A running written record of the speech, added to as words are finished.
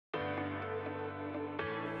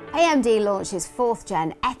AMD launched its 4th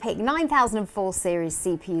gen EPYC 9004 series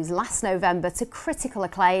CPUs last November to critical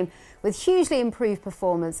acclaim, with hugely improved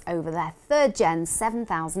performance over their 3rd gen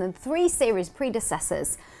 7003 series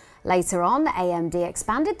predecessors. Later on, AMD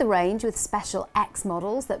expanded the range with special X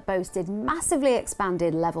models that boasted massively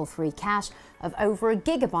expanded Level 3 cache of over 1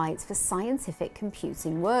 GB for scientific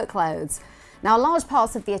computing workloads. Now, large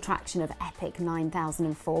parts of the attraction of EPYC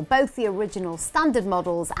 9004, both the original standard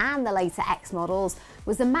models and the later X models,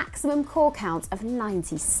 was the maximum core count of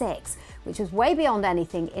 96, which was way beyond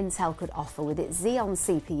anything Intel could offer with its Xeon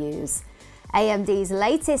CPUs. AMD's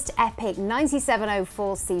latest EPYC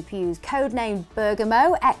 9704 CPUs, codenamed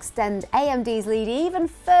Bergamo, extend AMD's lead even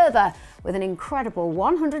further with an incredible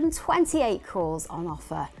 128 cores on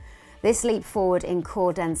offer. This leap forward in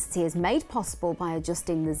core density is made possible by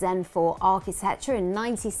adjusting the Zen 4 architecture in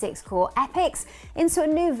 96-core EPYCs into a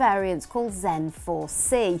new variant called Zen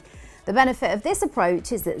 4C. The benefit of this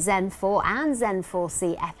approach is that Zen 4 and Zen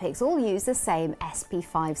 4C EPYCs all use the same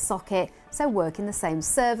SP5 socket, so work in the same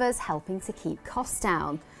servers, helping to keep costs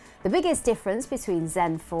down. The biggest difference between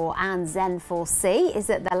Zen 4 and Zen 4C is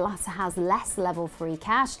that the latter has less Level 3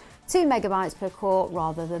 cache, 2 MB per core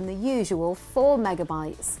rather than the usual 4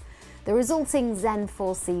 MB. The resulting Zen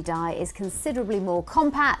 4C die is considerably more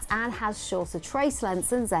compact and has shorter trace lengths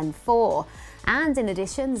than Zen 4. And in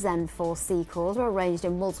addition, Zen 4C cores are arranged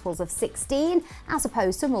in multiples of 16 as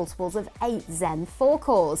opposed to multiples of 8 Zen 4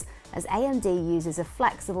 cores, as AMD uses a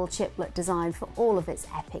flexible chiplet design for all of its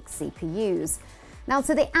EPYC CPUs. Now,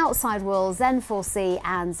 to the outside world, Zen 4C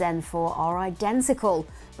and Zen 4 are identical,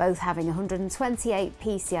 both having 128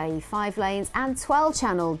 PCIe 5 lanes and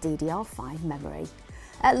 12-channel DDR5 memory.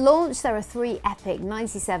 At launch, there are 3 EPYC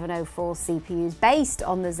 9704 CPUs based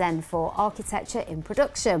on the Zen 4 architecture in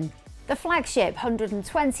production. The flagship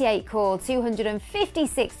 128-core,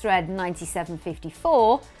 256-thread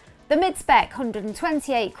 9754, the mid-spec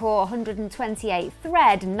 128-core,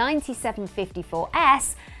 128-thread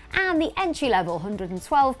 9754S, and the entry-level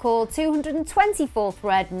 112-core,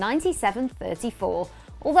 224-thread 9734,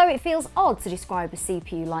 although it feels odd to describe a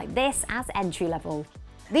CPU like this as entry-level.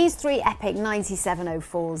 These 3 EPYC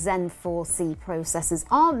 9704 Zen 4C processors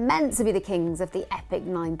aren't meant to be the kings of the EPYC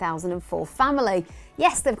 9004 family.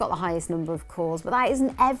 Yes, they've got the highest number of cores, but that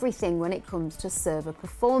isn't everything when it comes to server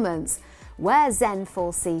performance. Where Zen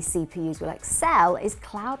 4C CPUs will excel is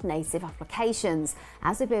cloud-native applications,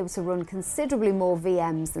 as they'll be able to run considerably more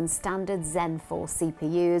VMs than standard Zen 4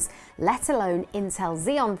 CPUs, let alone Intel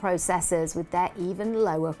Xeon processors with their even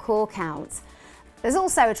lower core count. There's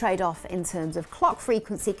also a trade-off in terms of clock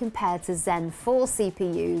frequency compared to Zen 4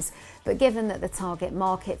 CPUs, but given that the target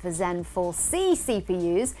market for Zen 4C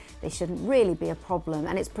CPUs, this shouldn't really be a problem,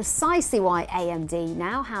 and it's precisely why AMD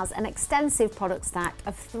now has an extensive product stack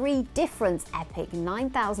of 3 different EPYC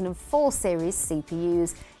 9004 series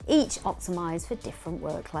CPUs, each optimized for different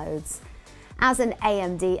workloads. As an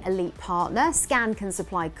AMD Elite partner, Scan can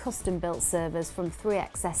supply custom-built servers from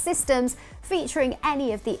 3XS systems featuring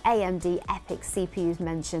any of the AMD EPYC CPUs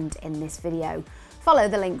mentioned in this video. Follow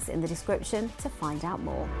the links in the description to find out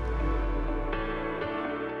more.